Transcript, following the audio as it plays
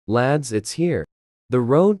Lads, it's here. The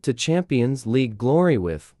road to Champions League glory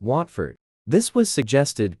with Watford. This was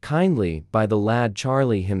suggested kindly by the lad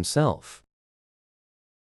Charlie himself.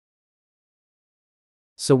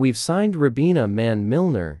 So we've signed Rabina Man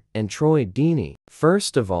Milner and Troy Deeney.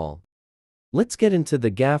 First of all, let's get into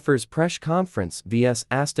the Gaffer's press conference vs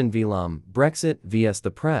Aston Villa Brexit vs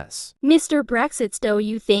the press. Mr. Brexit, do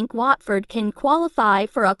you think Watford can qualify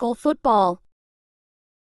for UCL football?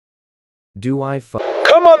 Do I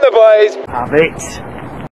Come on the boys! Have it.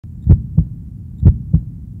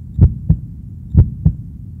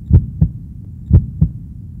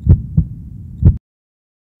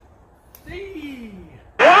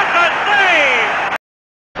 What a save!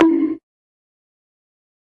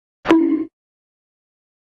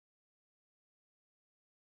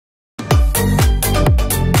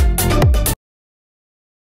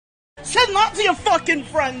 Send that to your fucking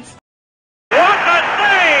friends! What a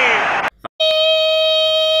save!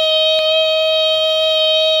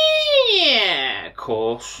 Yeah, of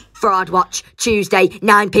course. Fraud Watch, Tuesday,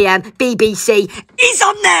 9 PM, BBC. He's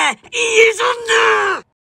on there! He is on there!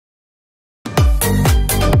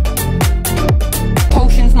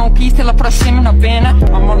 Potions, no peace till I put a sim in a vena.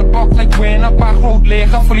 I'm on the block like winner, back road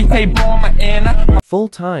later, fully paid ball my inner.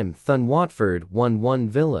 Full-time Thun Watford 1-1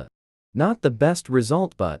 Villa. Not the best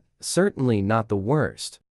result, but certainly not the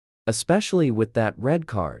worst. Especially with that red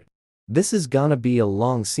card. This is gonna be a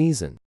long season.